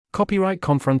Copyright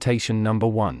Confrontation Number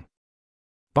 1.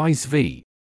 By SV.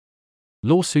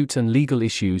 Lawsuits and legal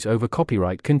issues over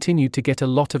copyright continued to get a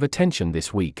lot of attention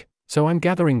this week, so I'm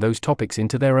gathering those topics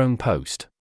into their own post.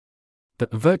 The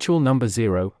virtual number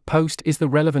 0 post is the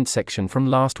relevant section from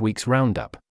last week's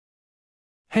roundup.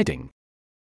 Heading: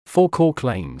 4 core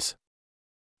claims.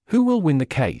 Who will win the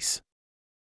case?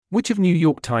 Which of New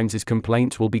York Times'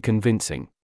 complaints will be convincing?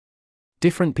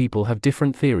 Different people have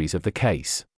different theories of the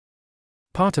case.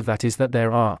 Part of that is that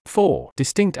there are 4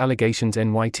 distinct allegations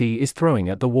NYT is throwing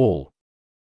at the wall.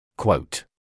 Quote: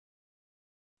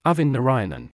 Arvind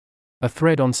Narayanan. A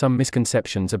thread on some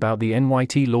misconceptions about the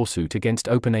NYT lawsuit against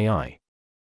OpenAI.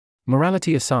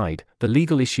 Morality aside, the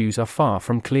legal issues are far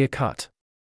from clear-cut.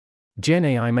 Gen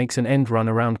AI makes an end run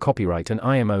around copyright and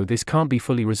IMO. This can't be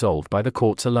fully resolved by the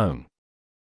courts alone.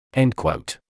 End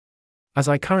quote. As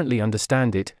I currently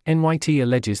understand it, NYT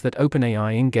alleges that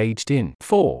OpenAI engaged in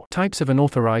 4 types of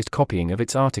unauthorized copying of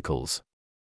its articles.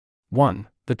 1.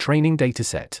 The training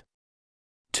dataset.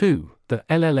 2. The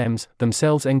LLMs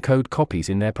themselves encode copies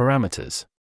in their parameters.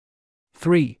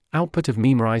 3. Output of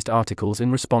memorized articles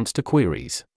in response to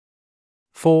queries.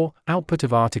 4. Output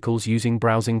of articles using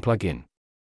browsing plugin.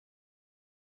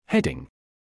 Heading: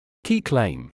 Key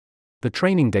claim. The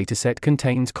training dataset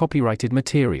contains copyrighted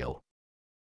material.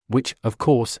 Which, of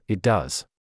course, it does.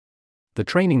 The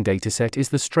training dataset is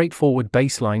the straightforward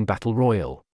baseline battle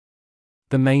royale.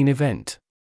 The main event.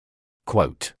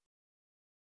 Quote: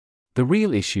 The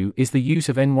real issue is the use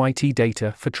of NYT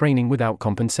data for training without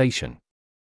compensation.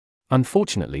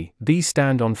 Unfortunately, these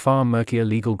stand on far murkier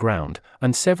legal ground,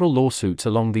 and several lawsuits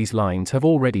along these lines have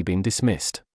already been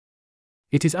dismissed.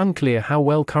 It is unclear how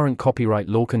well current copyright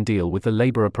law can deal with the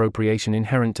labor appropriation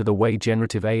inherent to the way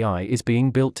generative AI is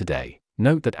being built today.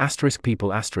 Note that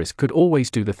people could always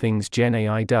do the things Gen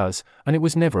AI does, and it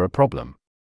was never a problem.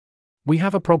 We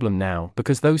have a problem now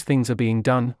because those things are being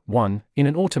done, 1. In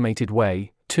an automated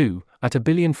way, 2. At a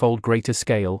billion-fold greater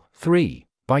scale, 3.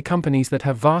 By companies that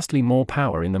have vastly more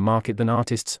power in the market than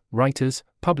artists, writers,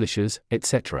 publishers,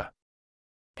 etc.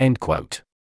 End quote.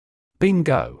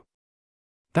 Bingo.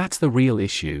 That's the real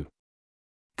issue.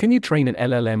 Can you train an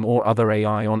LLM or other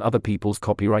AI on other people's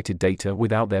copyrighted data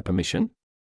without their permission?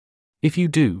 If you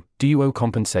do you owe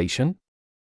compensation?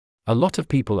 A lot of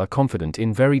people are confident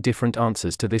in very different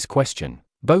answers to this question,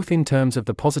 both in terms of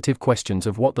the positive questions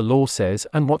of what the law says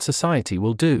and what society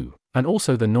will do, and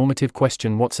also the normative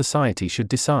question what society should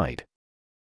decide.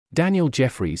 Daniel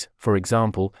Jeffries, for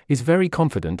example, is very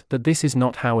confident that this is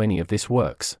not how any of this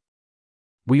works.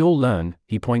 We all learn,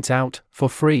 he points out, for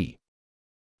free.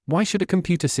 Why should a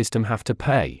computer system have to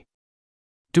pay?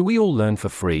 Do we all learn for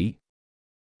free?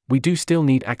 We do still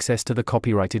need access to the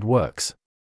copyrighted works.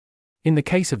 In the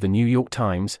case of the New York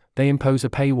Times, they impose a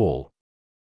paywall.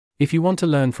 If you want to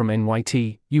learn from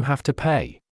NYT, you have to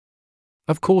pay.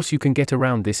 Of course, you can get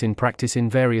around this in practice in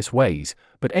various ways,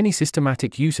 but any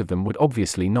systematic use of them would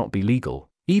obviously not be legal,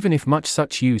 even if much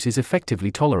such use is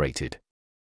effectively tolerated.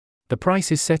 The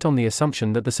price is set on the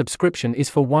assumption that the subscription is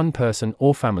for one person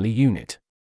or family unit.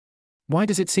 Why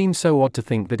does it seem so odd to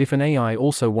think that if an AI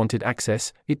also wanted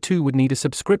access, it too would need a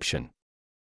subscription?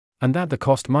 And that the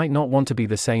cost might not want to be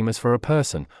the same as for a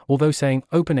person, although saying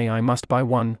OpenAI must buy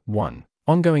one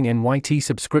ongoing NYT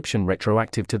subscription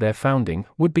retroactive to their founding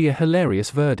would be a hilarious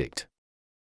verdict.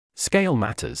 Scale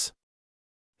matters.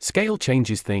 Scale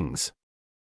changes things.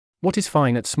 What is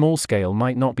fine at small scale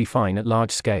might not be fine at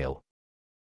large scale.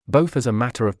 Both as a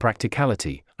matter of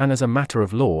practicality, and as a matter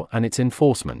of law and its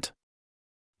enforcement.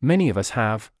 Many of us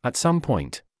have, at some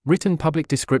point, written public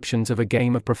descriptions of a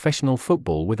game of professional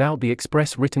football without the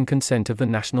express written consent of the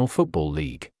National Football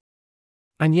League.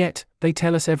 And yet, they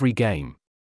tell us every game.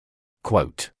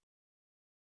 Quote: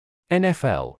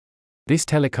 NFL. This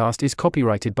telecast is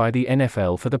copyrighted by the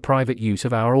NFL for the private use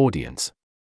of our audience.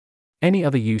 Any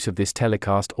other use of this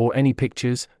telecast or any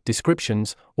pictures,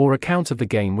 descriptions, or accounts of the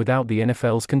game without the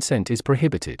NFL's consent is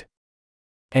prohibited.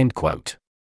 End quote.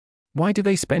 Why do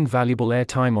they spend valuable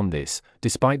airtime on this,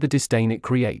 despite the disdain it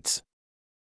creates?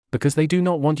 Because they do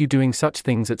not want you doing such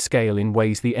things at scale in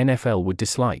ways the NFL would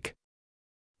dislike.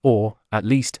 Or, at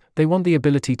least, they want the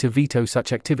ability to veto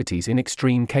such activities in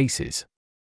extreme cases.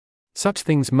 Such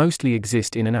things mostly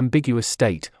exist in an ambiguous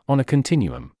state, on a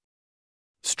continuum.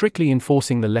 Strictly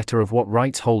enforcing the letter of what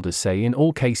rights holders say in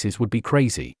all cases would be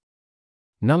crazy.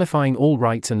 Nullifying all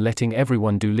rights and letting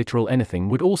everyone do literal anything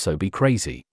would also be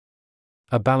crazy.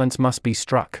 A balance must be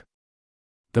struck.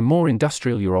 The more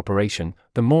industrial your operation,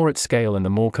 the more at scale and the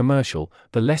more commercial,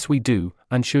 the less we do,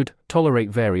 and should, tolerate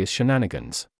various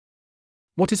shenanigans.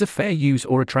 What is a fair use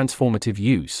or a transformative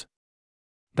use?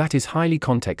 That is highly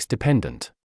context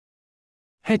dependent.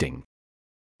 Heading: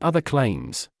 Other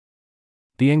claims.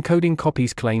 The encoding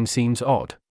copies claim seems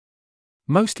odd.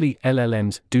 Mostly,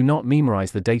 LLMs do not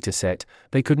memorize the dataset,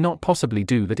 they could not possibly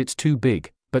do that, it's too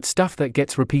big, but stuff that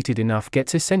gets repeated enough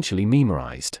gets essentially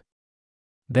memorized.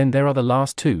 Then there are the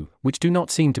last two, which do not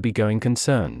seem to be going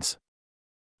concerns.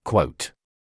 Quote: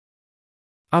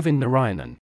 Arvind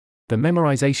Narayanan. The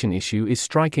memorization issue is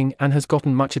striking and has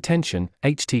gotten much attention,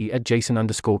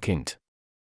 ht@jason_kint.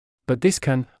 But this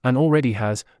can, and already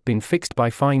has, been fixed by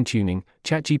fine-tuning.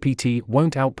 ChatGPT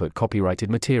won't output copyrighted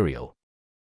material.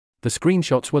 The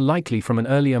screenshots were likely from an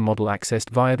earlier model accessed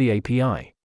via the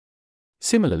API.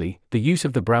 Similarly, the use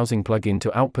of the browsing plugin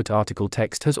to output article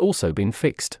text has also been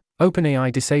fixed.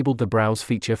 OpenAI disabled the browse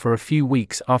feature for a few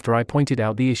weeks after I pointed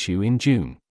out the issue in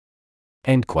June.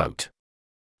 End quote.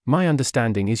 My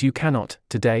understanding is you cannot,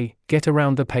 today, get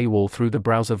around the paywall through the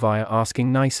browser via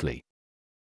asking nicely.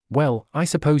 Well, I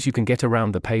suppose you can get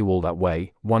around the paywall that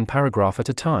way, one paragraph at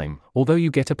a time, although you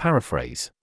get a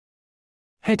paraphrase.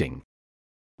 Heading: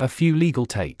 A few legal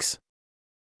takes.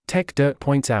 TechDirt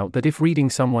points out that if reading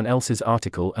someone else's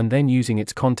article and then using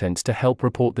its contents to help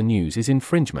report the news is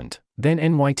infringement, then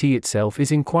NYT itself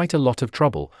is in quite a lot of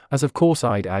trouble, as of course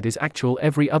I'd add is actual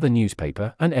every other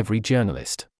newspaper and every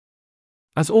journalist.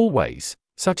 As always,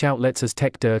 such outlets as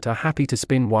TechDirt are happy to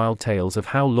spin wild tales of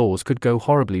how laws could go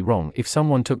horribly wrong if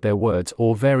someone took their words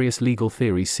or various legal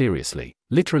theories seriously,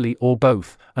 literally or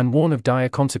both, and warn of dire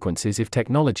consequences if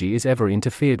technology is ever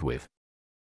interfered with.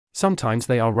 Sometimes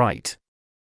they are right.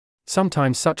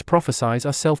 Sometimes such prophecies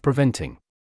are self-preventing.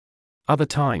 Other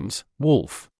times,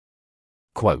 Wolf.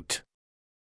 Quote: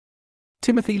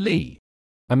 Timothy Lee.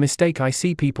 A mistake I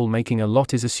see people making a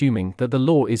lot is assuming that the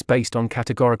law is based on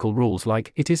categorical rules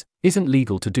like it isn't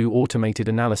legal to do automated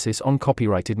analysis on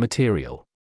copyrighted material.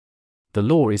 The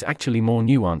law is actually more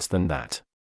nuanced than that.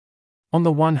 On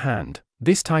the one hand,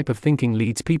 this type of thinking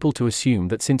leads people to assume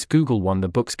that since Google won the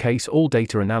book's case, all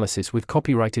data analysis with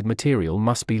copyrighted material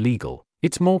must be legal.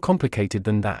 It's more complicated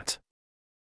than that.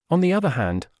 On the other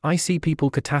hand, I see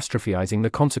people catastrophizing the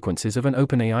consequences of an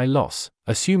OpenAI loss,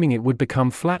 assuming it would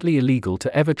become flatly illegal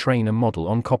to ever train a model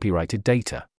on copyrighted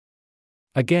data.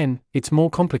 Again, it's more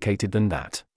complicated than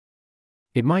that.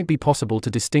 It might be possible to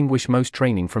distinguish most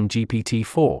training from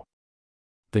GPT-4.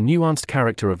 The nuanced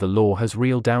character of the law has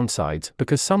real downsides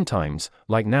because sometimes,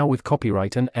 like now with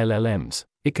copyright and LLMs,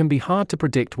 it can be hard to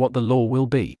predict what the law will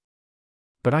be.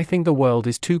 But I think the world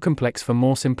is too complex for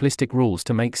more simplistic rules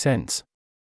to make sense.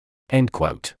 End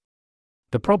quote.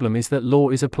 The problem is that law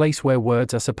is a place where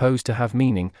words are supposed to have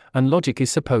meaning, and logic is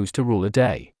supposed to rule a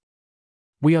day.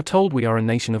 We are told we are a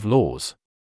nation of laws.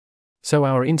 So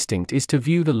our instinct is to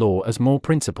view the law as more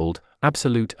principled,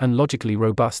 absolute, and logically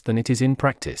robust than it is in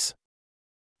practice.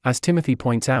 As Timothy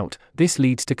points out, this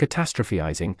leads to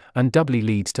catastrophizing, and doubly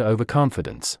leads to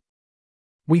overconfidence.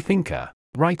 We think a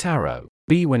right arrow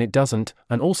B when it doesn't,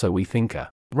 and also we think a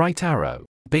right arrow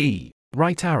B,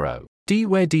 right arrow D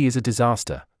where D is a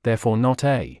disaster, therefore not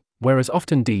A, whereas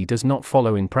often D does not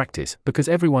follow in practice because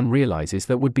everyone realizes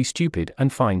that would be stupid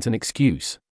and finds an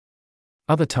excuse.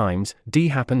 Other times, D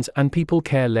happens and people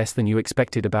care less than you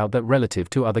expected about that relative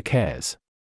to other cares.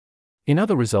 In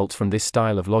other results from this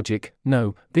style of logic,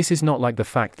 no, this is not like the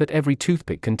fact that every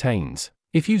toothpick contains,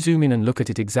 if you zoom in and look at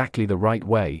it exactly the right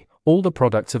way, all the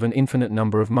products of an infinite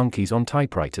number of monkeys on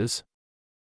typewriters.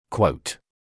 Quote: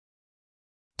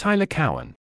 Tyler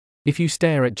Cowen. If you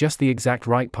stare at just the exact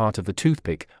right part of the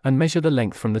toothpick and measure the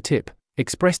length from the tip,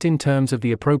 expressed in terms of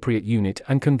the appropriate unit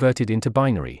and converted into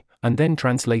binary, and then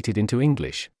translated into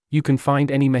English, you can find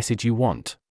any message you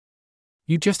want.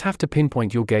 You just have to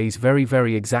pinpoint your gaze very,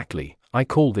 very exactly. I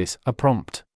call this a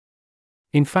prompt.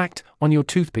 In fact, on your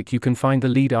toothpick you can find the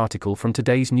lead article from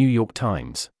today's New York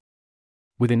Times.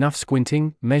 With enough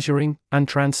squinting, measuring, and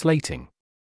translating.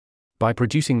 By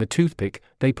producing the toothpick,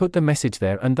 they put the message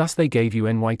there and thus they gave you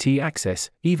NYT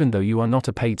access, even though you are not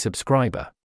a paid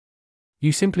subscriber.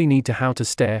 You simply need to how to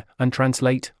stare and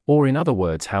translate, or in other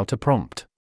words how to prompt.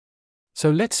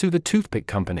 So let's sue the toothpick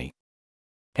company.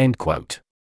 End quote.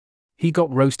 He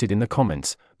got roasted in the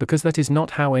comments, because that is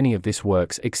not how any of this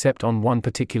works except on one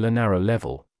particular narrow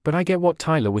level, but I get what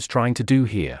Tyler was trying to do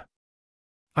here.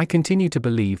 I continue to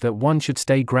believe that one should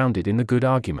stay grounded in the good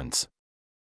arguments.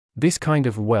 This kind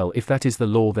of, well, if that is the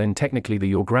law then technically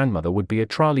your grandmother would be a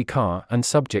trolley car and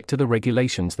subject to the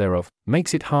regulations thereof,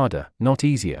 makes it harder, not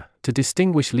easier, to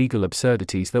distinguish legal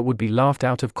absurdities that would be laughed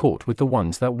out of court with the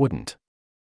ones that wouldn't.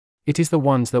 It is the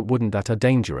ones that wouldn't that are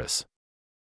dangerous.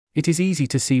 It is easy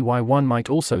to see why one might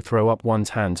also throw up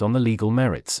one's hands on the legal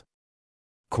merits.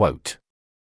 Quote: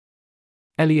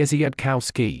 Eliezer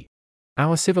Yudkowsky.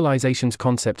 Our civilization's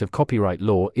concept of copyright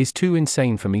law is too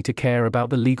insane for me to care about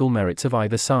the legal merits of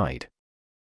either side.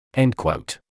 End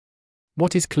quote.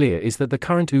 What is clear is that the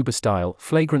current Uber-style,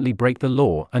 flagrantly break the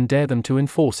law and dare them to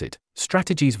enforce it,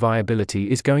 strategy's viability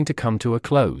is going to come to a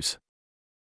close.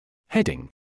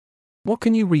 Heading. What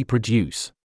can you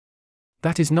reproduce?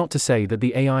 That is not to say that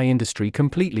the AI industry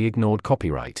completely ignored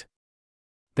copyright.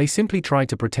 They simply tried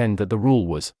to pretend that the rule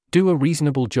was, do a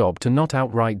reasonable job to not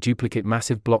outright duplicate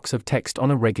massive blocks of text on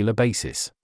a regular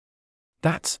basis.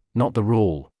 That's not the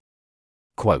rule.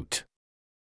 Quote.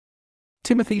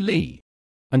 Timothy Lee.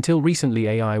 Until recently,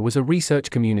 AI was a research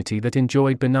community that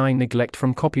enjoyed benign neglect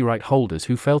from copyright holders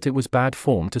who felt it was bad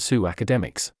form to sue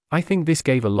academics. I think this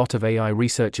gave a lot of AI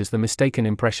researchers the mistaken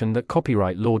impression that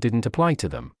copyright law didn't apply to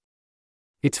them.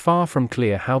 It's far from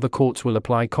clear how the courts will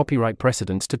apply copyright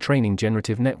precedents to training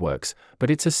generative networks, but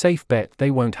it's a safe bet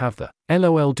they won't have the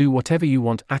 "LOL do whatever you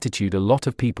want" attitude a lot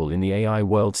of people in the AI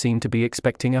world seem to be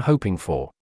expecting or hoping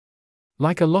for.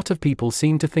 Like a lot of people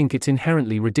seem to think it's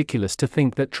inherently ridiculous to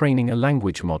think that training a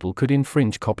language model could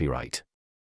infringe copyright.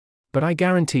 But I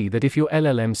guarantee that if your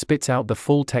LLM spits out the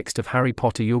full text of Harry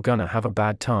Potter, you're gonna have a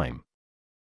bad time.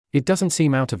 It doesn't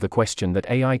seem out of the question that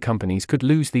AI companies could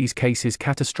lose these cases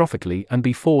catastrophically and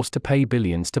be forced to pay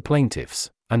billions to plaintiffs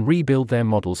and rebuild their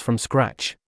models from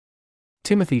scratch.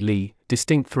 Timothy Lee,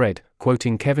 distinct thread,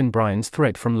 quoting Kevin Bryan's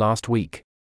thread from last week.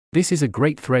 This is a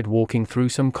great thread walking through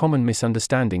some common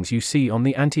misunderstandings you see on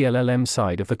the anti-LLM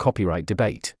side of the copyright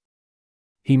debate.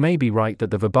 He may be right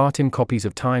that the verbatim copies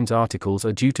of Times articles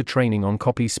are due to training on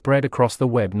copies spread across the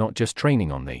web, not just training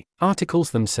on the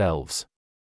articles themselves.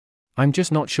 I'm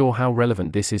just not sure how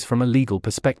relevant this is from a legal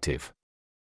perspective.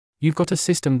 You've got a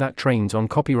system that trains on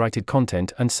copyrighted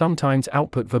content and sometimes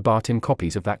output verbatim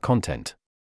copies of that content.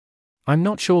 I'm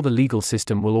not sure the legal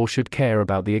system will or should care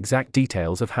about the exact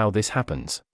details of how this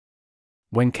happens.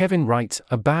 When Kevin writes,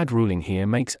 a bad ruling here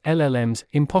makes LLMs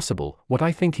impossible, what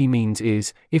I think he means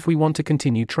is, if we want to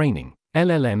continue training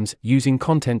LLMs using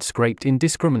content scraped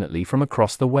indiscriminately from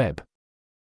across the web.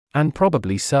 And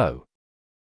probably so.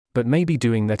 But maybe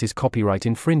doing that is copyright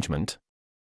infringement?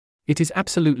 It is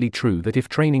absolutely true that if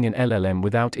training an LLM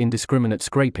without indiscriminate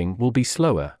scraping will be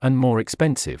slower and more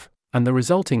expensive, and the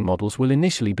resulting models will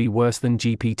initially be worse than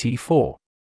GPT-4.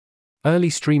 Early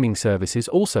streaming services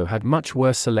also had much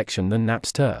worse selection than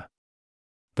Napster.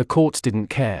 The courts didn't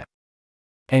care.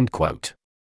 End quote.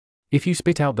 If you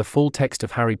spit out the full text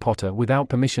of Harry Potter without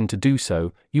permission to do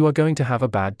so, you are going to have a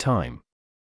bad time.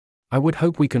 I would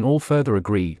hope we can all further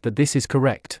agree that this is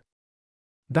correct.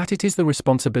 That it is the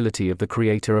responsibility of the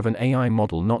creator of an AI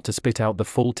model not to spit out the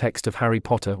full text of Harry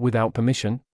Potter without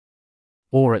permission.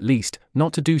 Or at least,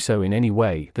 not to do so in any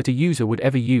way that a user would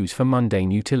ever use for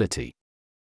mundane utility.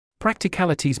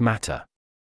 Practicalities matter.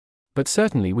 But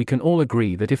certainly we can all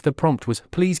agree that if the prompt was,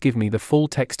 please give me the full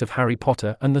text of Harry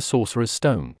Potter and the Sorcerer's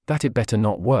Stone, that it better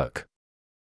not work.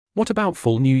 What about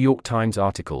full New York Times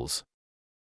articles?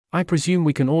 I presume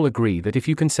we can all agree that if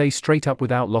you can say straight up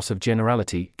without loss of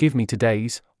generality, give me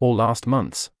today's, or last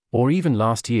month's, or even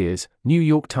last year's, New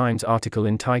York Times article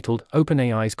entitled,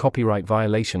 OpenAI's Copyright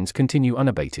Violations Continue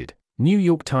Unabated, New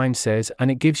York Times says,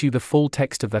 and it gives you the full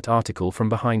text of that article from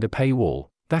behind a paywall,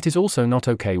 that is also not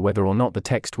okay whether or not the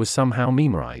text was somehow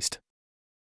memorized.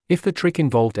 If the trick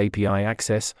involved API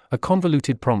access, a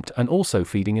convoluted prompt and also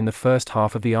feeding in the first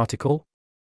half of the article?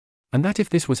 And that if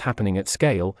this was happening at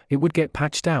scale, it would get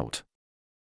patched out.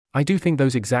 I do think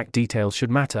those exact details should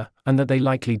matter, and that they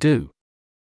likely do.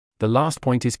 The last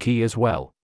point is key as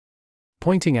well.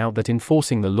 Pointing out that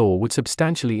enforcing the law would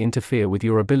substantially interfere with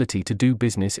your ability to do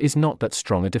business is not that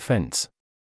strong a defense.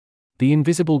 The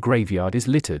invisible graveyard is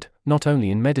littered, not only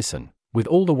in medicine, with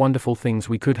all the wonderful things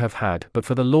we could have had but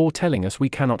for the law telling us we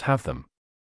cannot have them.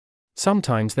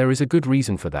 Sometimes there is a good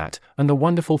reason for that, and the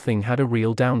wonderful thing had a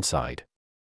real downside.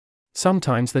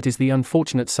 Sometimes that is the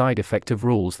unfortunate side effect of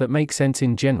rules that make sense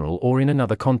in general or in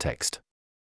another context.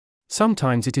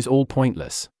 Sometimes it is all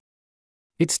pointless.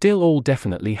 It still all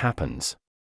definitely happens.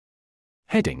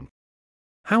 Heading.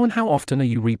 How and how often are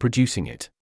you reproducing it?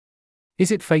 Is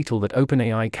it fatal that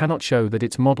OpenAI cannot show that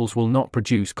its models will not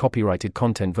produce copyrighted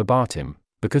content verbatim,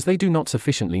 because they do not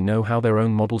sufficiently know how their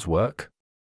own models work?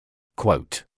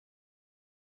 Quote.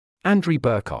 Andrew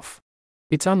Burkhoff.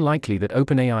 It's unlikely that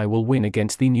OpenAI will win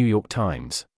against the New York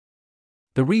Times.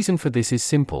 The reason for this is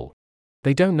simple.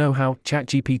 They don't know how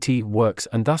ChatGPT works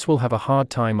and thus will have a hard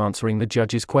time answering the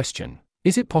judge's question.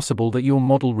 Is it possible that your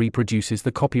model reproduces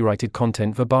the copyrighted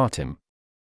content verbatim?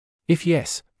 If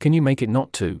yes, can you make it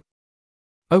not to?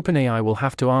 OpenAI will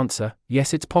have to answer,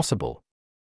 yes, it's possible.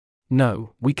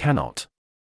 No, we cannot.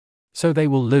 So they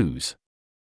will lose.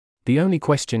 The only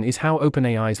question is how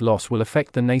OpenAI's loss will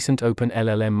affect the nascent open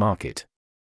LLM market.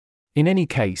 In any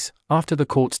case, after the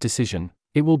court's decision,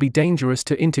 it will be dangerous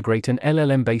to integrate an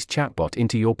LLM-based chatbot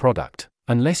into your product,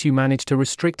 unless you manage to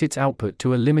restrict its output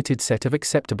to a limited set of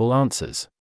acceptable answers.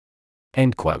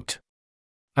 End quote.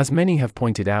 As many have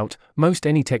pointed out, most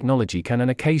any technology can and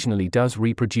occasionally does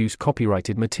reproduce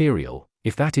copyrighted material,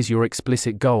 if that is your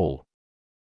explicit goal.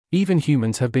 Even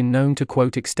humans have been known to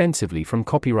quote extensively from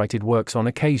copyrighted works on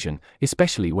occasion,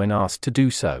 especially when asked to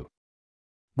do so.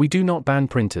 We do not ban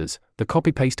printers, the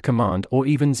copy-paste command, or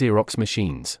even Xerox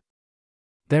machines.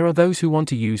 There are those who want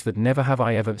to use that never have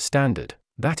I ever standard,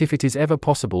 that if it is ever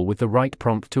possible with the right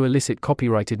prompt to elicit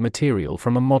copyrighted material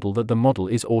from a model, that the model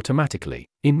is automatically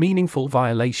in meaningful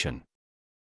violation.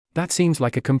 That seems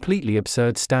like a completely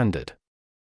absurd standard.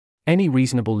 Any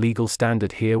reasonable legal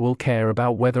standard here will care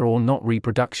about whether or not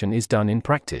reproduction is done in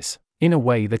practice, in a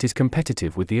way that is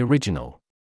competitive with the original.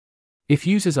 If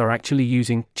users are actually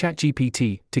using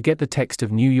ChatGPT to get the text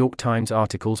of New York Times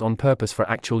articles on purpose for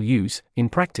actual use, in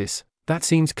practice, that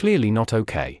seems clearly not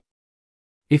okay.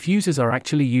 If users are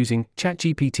actually using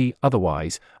ChatGPT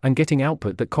otherwise, and getting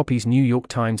output that copies New York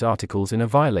Times articles in a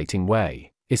violating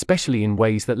way, especially in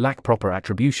ways that lack proper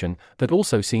attribution, that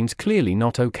also seems clearly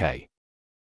not okay.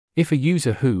 If a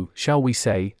user who, shall we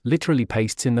say, literally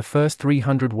pastes in the first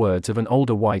 300 words of an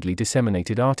older widely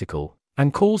disseminated article,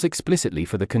 and calls explicitly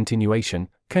for the continuation,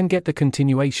 can get the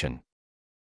continuation.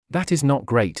 That is not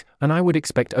great, and I would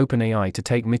expect OpenAI to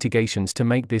take mitigations to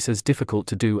make this as difficult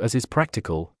to do as is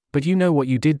practical, but you know what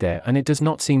you did there, and it does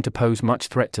not seem to pose much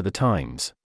threat to the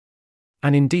Times.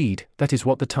 And indeed, that is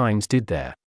what the Times did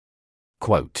there.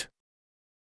 Quote.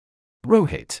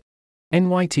 Rohit.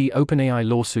 NYT OpenAI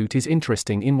lawsuit is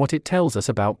interesting in what it tells us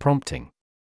about prompting.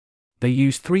 They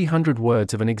use 300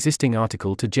 words of an existing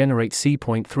article to generate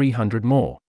C.300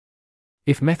 more.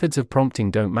 If methods of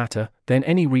prompting don't matter, then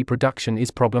any reproduction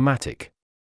is problematic.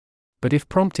 But if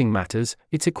prompting matters,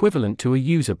 it's equivalent to a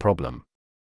user problem.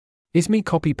 Is me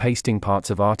copy-pasting parts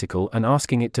of article and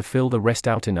asking it to fill the rest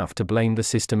out enough to blame the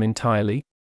system entirely?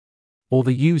 Or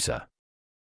the user?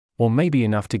 Or maybe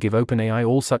enough to give OpenAI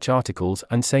all such articles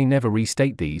and say never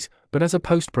restate these, but as a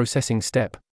post-processing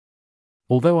step?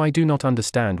 Although I do not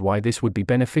understand why this would be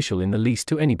beneficial in the least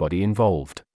to anybody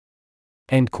involved.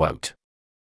 End quote.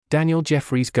 Daniel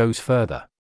Jeffries goes further.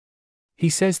 He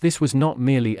says this was not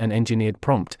merely an engineered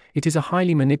prompt, it is a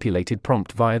highly manipulated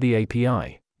prompt via the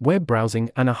API, web browsing,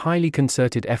 and a highly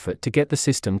concerted effort to get the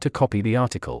system to copy the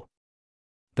article.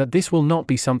 That this will not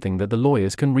be something that the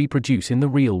lawyers can reproduce in the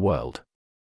real world.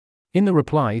 In the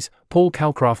replies, Paul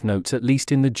Calcraft notes at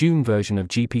least in the June version of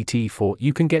GPT-4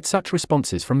 you can get such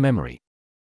responses from memory.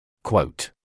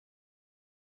 Quote.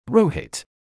 Rohit.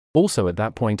 Also at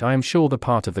that point I am sure the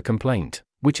part of the complaint,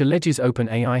 which alleges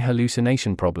OpenAI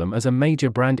hallucination problem as a major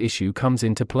brand issue, comes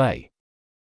into play.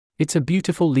 It's a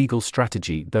beautiful legal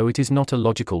strategy, though it is not a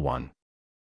logical one.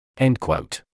 End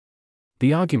quote.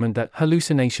 The argument that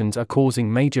hallucinations are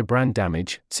causing major brand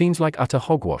damage seems like utter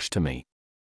hogwash to me.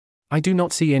 I do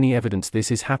not see any evidence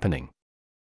this is happening.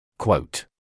 Quote.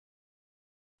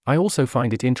 I also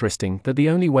find it interesting that the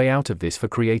only way out of this for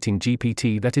creating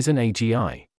GPT that is an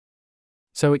AGI.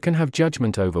 So it can have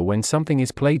judgment over when something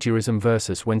is plagiarism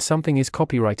versus when something is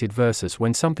copyrighted versus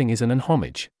when something is an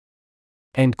homage.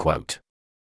 End quote.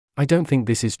 I don't think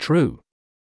this is true.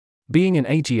 Being an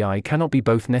AGI cannot be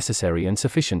both necessary and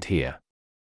sufficient here.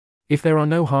 If there are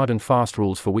no hard and fast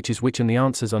rules for which is which and the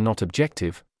answers are not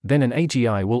objective, then an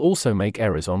AGI will also make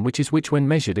errors on which is which when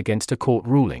measured against a court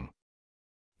ruling.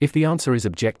 If the answer is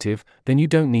objective, then you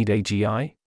don't need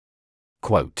AGI?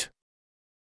 Quote.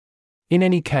 In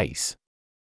any case,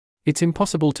 it's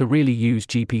impossible to really use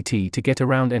GPT to get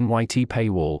around NYT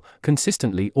paywall,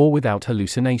 consistently or without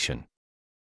hallucination.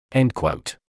 End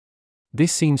quote.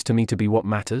 This seems to me to be what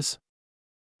matters.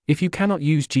 If you cannot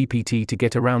use GPT to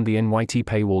get around the NYT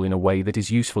paywall in a way that is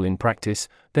useful in practice,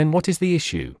 then what is the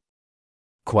issue?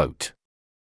 Quote.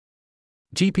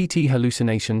 GPT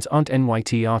hallucinations aren't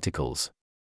NYT articles.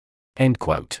 End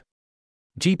quote.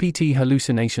 GPT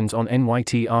hallucinations on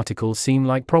NYT articles seem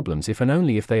like problems if and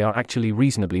only if they are actually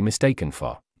reasonably mistaken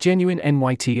for genuine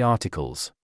NYT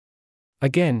articles.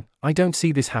 Again, I don't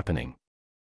see this happening.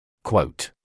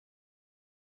 Quote.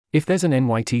 If there's an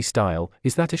NYT style,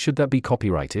 is that should that be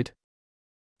copyrighted?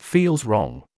 Feels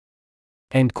wrong.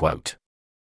 End quote.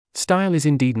 Style is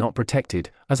indeed not protected,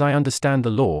 as I understand the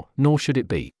law, nor should it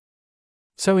be.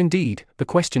 So indeed, the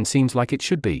question seems like it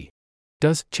should be.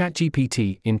 Does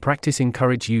ChatGPT in practice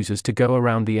encourage users to go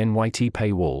around the NYT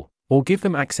paywall, or give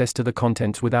them access to the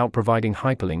contents without providing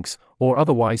hyperlinks, or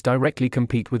otherwise directly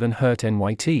compete with and hurt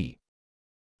NYT?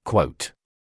 Quote.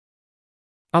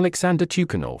 Alexander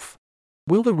Tukhanov.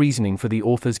 Will the reasoning for the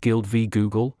Authors Guild v.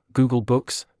 Google, Google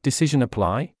Books, decision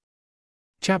apply?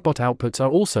 Chatbot outputs are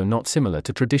also not similar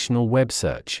to traditional web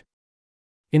search.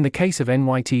 In the case of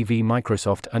NYT v.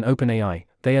 Microsoft and OpenAI,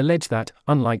 they allege that,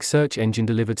 unlike search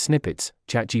engine-delivered snippets,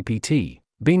 ChatGPT,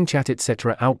 Bing Chat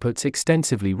etc. outputs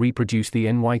extensively reproduce the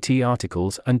NYT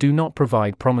articles and do not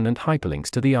provide prominent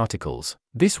hyperlinks to the articles.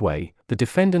 This way, the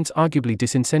defendants arguably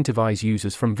disincentivize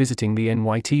users from visiting the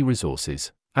NYT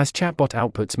resources, as chatbot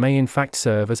outputs may in fact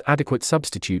serve as adequate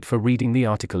substitute for reading the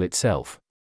article itself.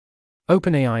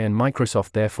 OpenAI and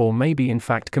Microsoft therefore may be in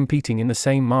fact competing in the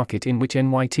same market in which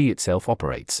NYT itself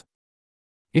operates.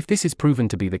 If this is proven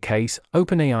to be the case,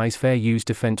 OpenAI's fair use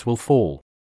defense will fall.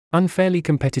 Unfairly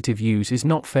competitive use is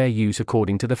not fair use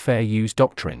according to the fair use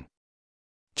doctrine.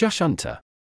 Josh Unter.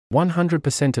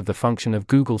 100% of the function of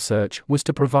Google search was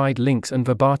to provide links and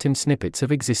verbatim snippets of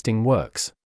existing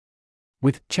works.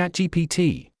 With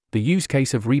ChatGPT, the use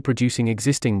case of reproducing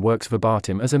existing works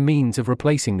verbatim as a means of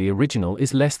replacing the original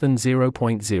is less than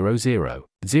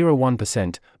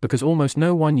 0.0001%, because almost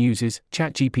no one uses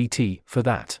ChatGPT for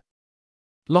that.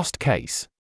 Lost case.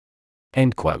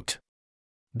 End quote.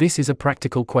 This is a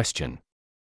practical question.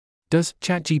 Does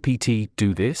ChatGPT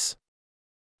do this?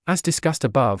 As discussed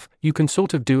above, you can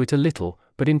sort of do it a little,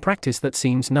 but in practice that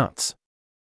seems nuts.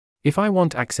 If I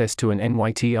want access to an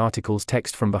NYT article's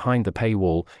text from behind the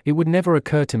paywall, it would never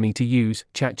occur to me to use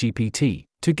ChatGPT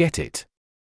to get it.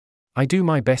 I do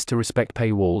my best to respect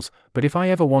paywalls, but if I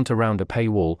ever want around a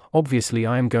paywall, obviously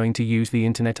I am going to use the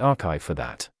Internet Archive for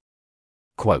that.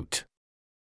 Quote.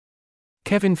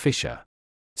 Kevin Fisher.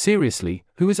 Seriously,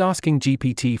 who is asking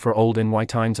GPT for old NY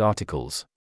Times articles?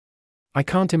 I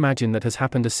can't imagine that has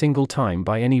happened a single time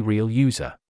by any real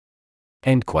user.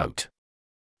 End quote.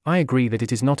 I agree that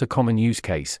it is not a common use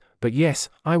case, but yes,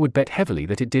 I would bet heavily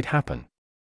that it did happen.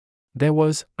 There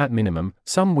was, at minimum,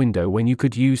 some window when you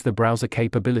could use the browser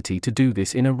capability to do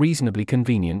this in a reasonably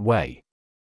convenient way.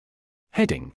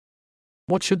 Heading.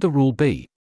 What should the rule be?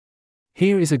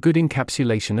 Here is a good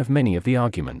encapsulation of many of the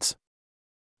arguments.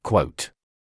 Quote.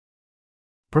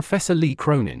 Professor Lee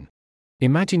Cronin.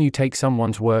 Imagine you take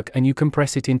someone's work and you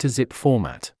compress it into zip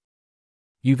format.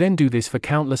 You then do this for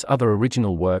countless other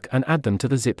original work and add them to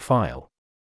the zip file.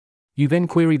 You then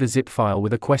query the zip file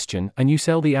with a question and you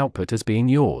sell the output as being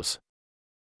yours.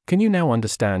 Can you now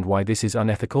understand why this is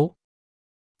unethical?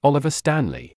 Oliver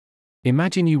Stanley.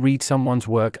 Imagine you read someone's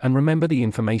work and remember the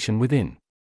information within.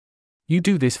 You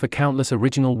do this for countless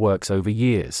original works over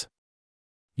years.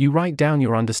 You write down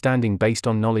your understanding based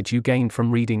on knowledge you gained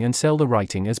from reading and sell the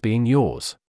writing as being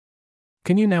yours.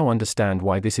 Can you now understand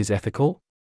why this is ethical?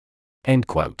 End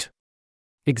quote.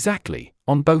 Exactly,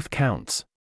 on both counts.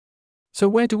 So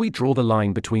where do we draw the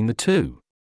line between the two?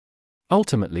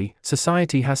 Ultimately,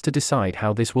 society has to decide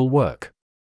how this will work.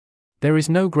 There is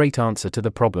no great answer to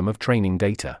the problem of training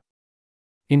data.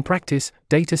 In practice,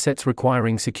 data sets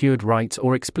requiring secured rights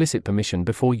or explicit permission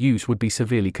before use would be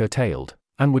severely curtailed,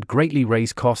 and would greatly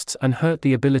raise costs and hurt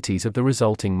the abilities of the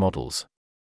resulting models.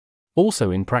 Also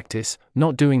in practice,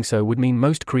 not doing so would mean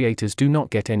most creators do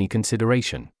not get any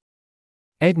consideration.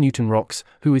 Ed Newton-Rocks,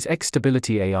 who is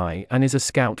ex-Stability AI and is a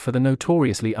scout for the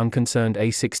notoriously unconcerned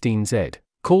A16Z,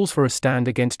 calls for a stand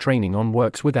against training on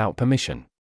works without permission.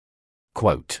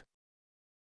 Quote.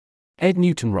 Ed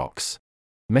Newton-Rocks.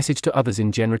 Message to others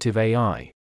in generative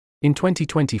AI. In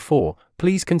 2024,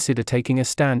 please consider taking a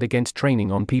stand against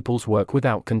training on people's work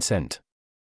without consent.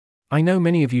 I know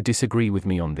many of you disagree with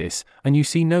me on this, and you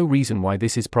see no reason why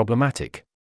this is problematic.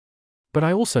 But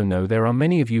I also know there are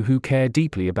many of you who care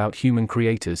deeply about human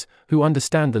creators, who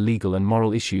understand the legal and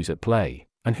moral issues at play,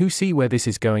 and who see where this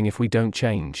is going if we don't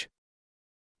change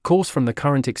course from the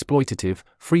current exploitative,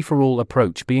 free-for-all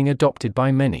approach being adopted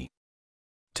by many.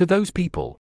 To those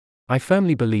people, I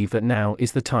firmly believe that now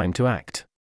is the time to act.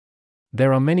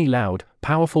 There are many loud,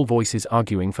 powerful voices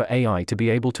arguing for AI to be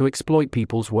able to exploit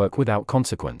people's work without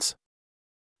consequence.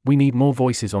 We need more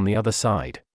voices on the other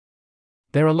side.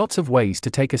 There are lots of ways to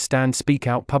take a stand. Speak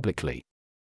out publicly.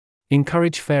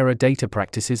 Encourage fairer data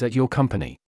practices at your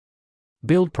company.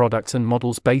 Build products and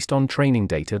models based on training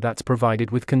data that's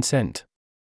provided with consent.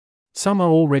 Some are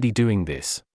already doing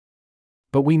this.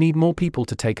 But we need more people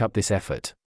to take up this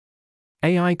effort.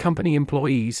 AI company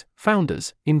employees,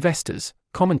 founders, investors,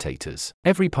 commentators,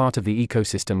 every part of the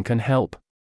ecosystem can help.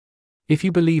 If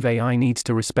you believe AI needs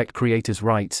to respect creators'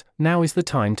 rights, now is the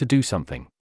time to do something.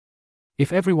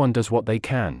 If everyone does what they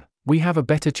can, we have a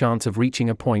better chance of reaching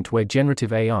a point where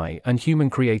generative AI and human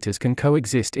creators can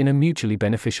coexist in a mutually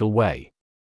beneficial way.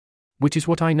 Which is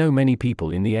what I know many people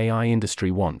in the AI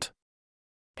industry want.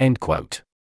 End quote.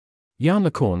 Jan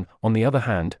LeCun, on the other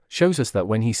hand, shows us that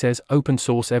when he says open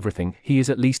source everything, he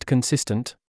is at least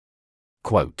consistent.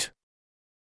 Quote: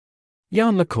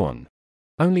 Jan LeCun.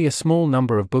 Only a small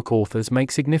number of book authors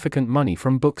make significant money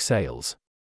from book sales.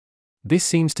 This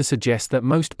seems to suggest that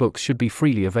most books should be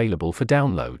freely available for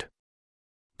download.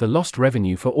 The lost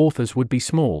revenue for authors would be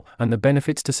small, and the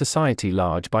benefits to society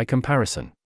large by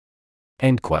comparison.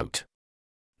 End quote.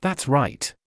 That's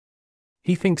right.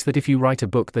 He thinks that if you write a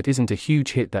book that isn't a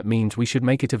huge hit, that means we should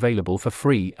make it available for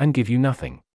free and give you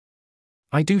nothing.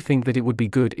 I do think that it would be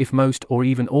good if most or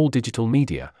even all digital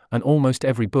media, and almost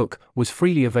every book, was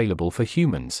freely available for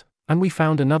humans, and we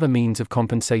found another means of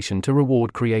compensation to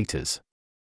reward creators.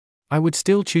 I would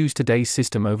still choose today's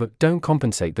system over don't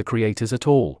compensate the creators at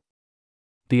all.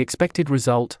 The expected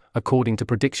result, according to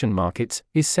prediction markets,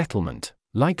 is settlement,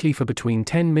 likely for between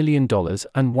 $10 million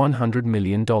and $100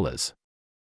 million.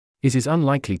 Is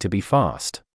unlikely to be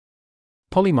fast.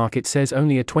 Polymarket says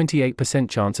only a 28%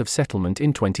 chance of settlement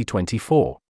in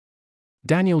 2024.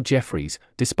 Daniel Jeffries,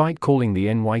 despite calling the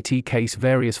NYT case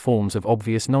various forms of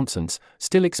obvious nonsense,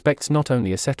 still expects not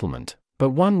only a settlement, but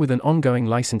one with an ongoing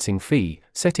licensing fee,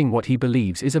 setting what he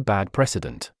believes is a bad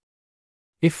precedent.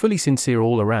 If fully sincere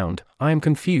all around, I am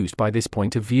confused by this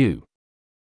point of view.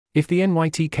 If the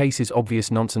NYT case is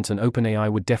obvious nonsense and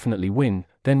OpenAI would definitely win,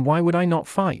 then why would I not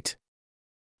fight?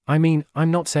 I mean,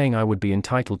 I'm not saying I would be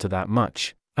entitled to that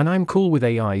much, and I'm cool with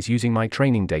AIs using my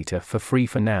training data for free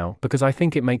for now because I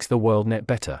think it makes the world net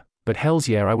better, but hells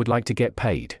yeah, I would like to get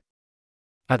paid.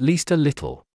 At least a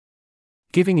little.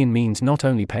 Giving in means not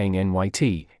only paying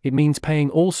NYT, it means paying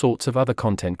all sorts of other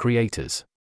content creators.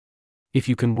 If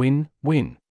you can win,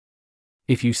 win.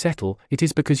 If you settle, it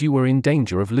is because you were in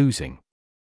danger of losing.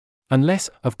 Unless,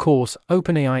 of course,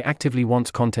 OpenAI actively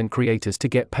wants content creators to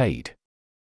get paid.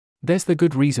 There's the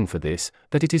good reason for this,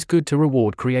 that it is good to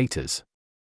reward creators.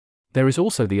 There is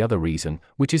also the other reason,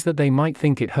 which is that they might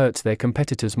think it hurts their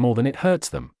competitors more than it hurts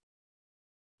them.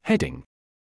 Heading: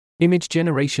 Image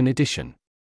Generation Edition.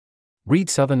 Reed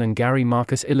Southern and Gary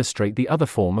Marcus illustrate the other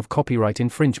form of copyright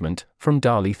infringement, from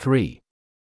DALL-E 3.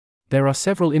 There are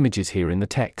several images here in the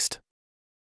text.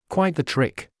 Quite the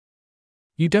trick.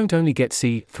 You don't only get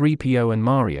C-3PO and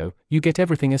Mario, you get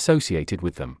everything associated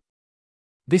with them.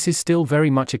 This is still very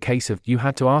much a case of you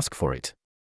had to ask for it.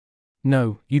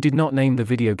 No, you did not name the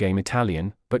video game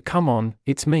Italian, but come on,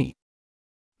 it's me.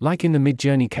 Like in the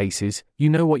Midjourney cases, you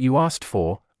know what you asked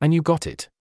for, and you got it.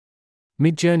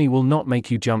 Midjourney will not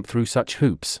make you jump through such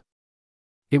hoops.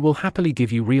 It will happily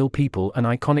give you real people and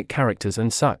iconic characters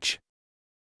and such.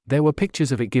 There were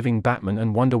pictures of it giving Batman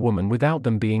and Wonder Woman without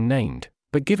them being named,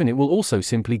 but given it will also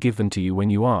simply give them to you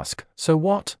when you ask, so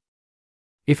what?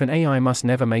 If an AI must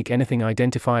never make anything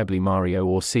identifiably Mario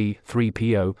or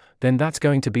C-3PO, then that's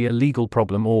going to be a legal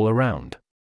problem all around.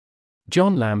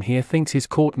 John Lamb here thinks he's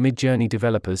caught Midjourney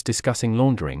developers discussing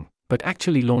laundering, but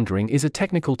actually laundering is a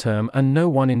technical term and no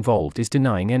one involved is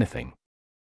denying anything.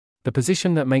 The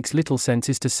position that makes little sense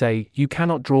is to say you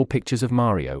cannot draw pictures of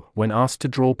Mario when asked to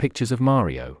draw pictures of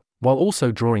Mario, while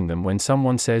also drawing them when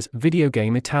someone says video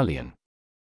game Italian.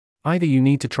 Either you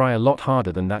need to try a lot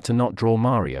harder than that to not draw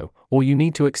Mario, or you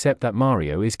need to accept that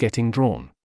Mario is getting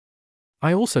drawn.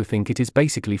 I also think it is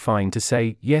basically fine to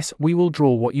say, yes, we will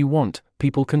draw what you want,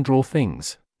 people can draw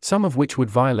things, some of which would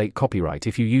violate copyright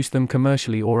if you use them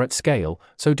commercially or at scale,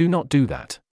 so do not do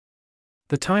that.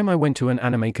 The time I went to an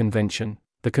anime convention,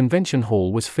 the convention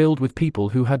hall was filled with people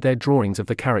who had their drawings of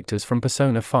the characters from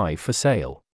Persona 5 for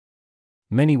sale.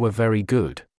 Many were very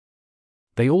good.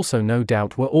 They also no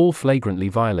doubt were all flagrantly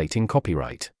violating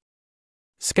copyright.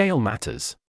 Scale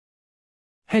matters.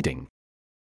 Heading: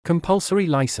 Compulsory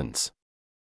license.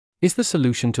 Is the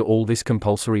solution to all this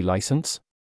compulsory license?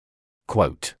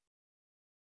 Quote: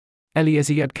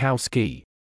 Eliezer Yudkowsky.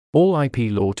 All IP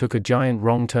law took a giant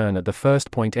wrong turn at the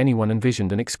first point anyone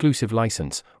envisioned an exclusive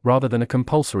license, rather than a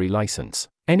compulsory license.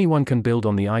 Anyone can build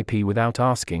on the IP without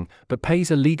asking, but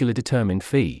pays a legally determined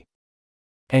fee.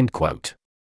 End quote.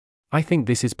 I think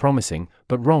this is promising,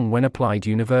 but wrong when applied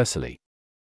universally.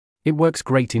 It works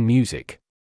great in music.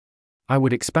 I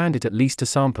would expand it at least to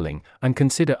sampling, and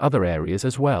consider other areas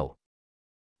as well.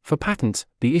 For patents,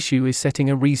 the issue is setting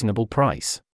a reasonable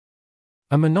price.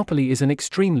 A monopoly is an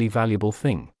extremely valuable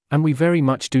thing, and we very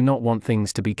much do not want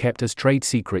things to be kept as trade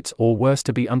secrets or worse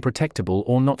to be unprotectable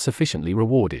or not sufficiently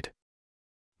rewarded.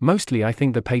 Mostly I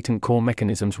think the patent core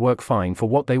mechanisms work fine for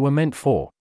what they were meant for.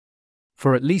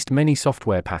 For at least many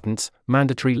software patents,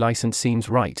 mandatory license seems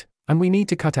right, and we need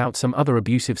to cut out some other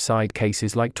abusive side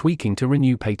cases like tweaking to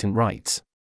renew patent rights.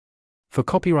 For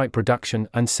copyright production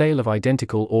and sale of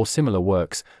identical or similar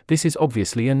works, this is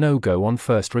obviously a no-go on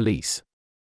first release.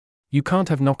 You can't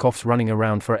have knockoffs running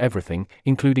around for everything,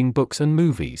 including books and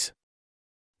movies.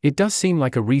 It does seem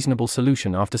like a reasonable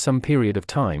solution after some period of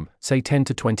time, say 10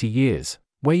 to 20 years,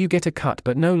 where you get a cut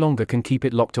but no longer can keep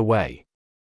it locked away.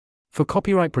 For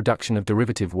copyright production of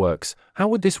derivative works, how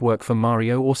would this work for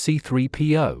Mario or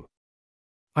C3PO?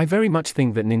 I very much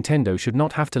think that Nintendo should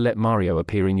not have to let Mario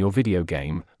appear in your video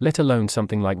game, let alone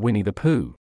something like Winnie the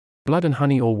Pooh, Blood and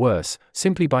Honey or worse,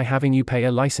 simply by having you pay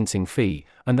a licensing fee,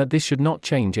 and that this should not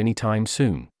change anytime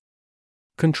soon.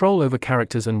 Control over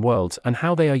characters and worlds and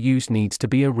how they are used needs to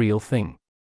be a real thing.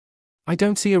 I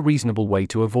don't see a reasonable way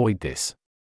to avoid this.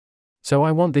 So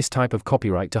I want this type of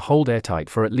copyright to hold airtight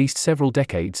for at least several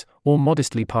decades, or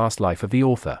modestly past life of the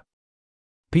author.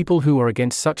 People who are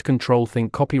against such control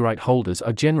think copyright holders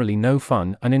are generally no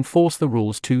fun and enforce the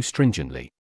rules too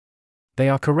stringently. They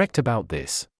are correct about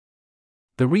this.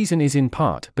 The reason is in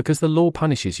part because the law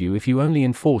punishes you if you only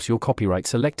enforce your copyright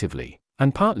selectively,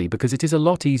 and partly because it is a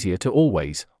lot easier to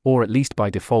always, or at least by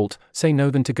default, say no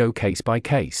than to go case by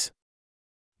case.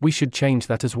 We should change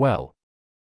that as well.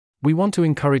 We want to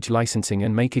encourage licensing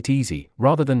and make it easy,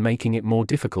 rather than making it more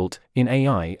difficult, in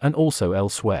AI and also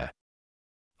elsewhere.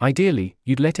 Ideally,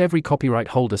 you'd let every copyright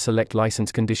holder select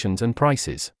license conditions and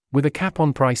prices, with a cap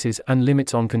on prices and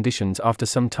limits on conditions after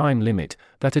some time limit,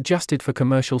 that adjusted for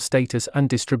commercial status and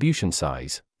distribution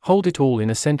size, hold it all in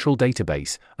a central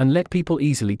database, and let people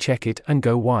easily check it and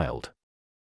go wild.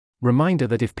 Reminder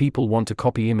that if people want to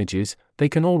copy images, they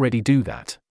can already do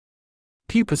that.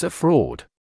 Pupas are fraud.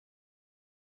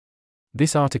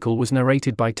 This article was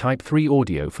narrated by Type 3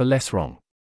 Audio for Less Wrong.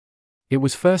 It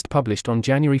was first published on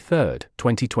January 3,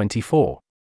 2024.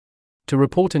 To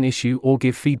report an issue or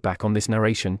give feedback on this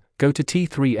narration, go to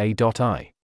t3a.is.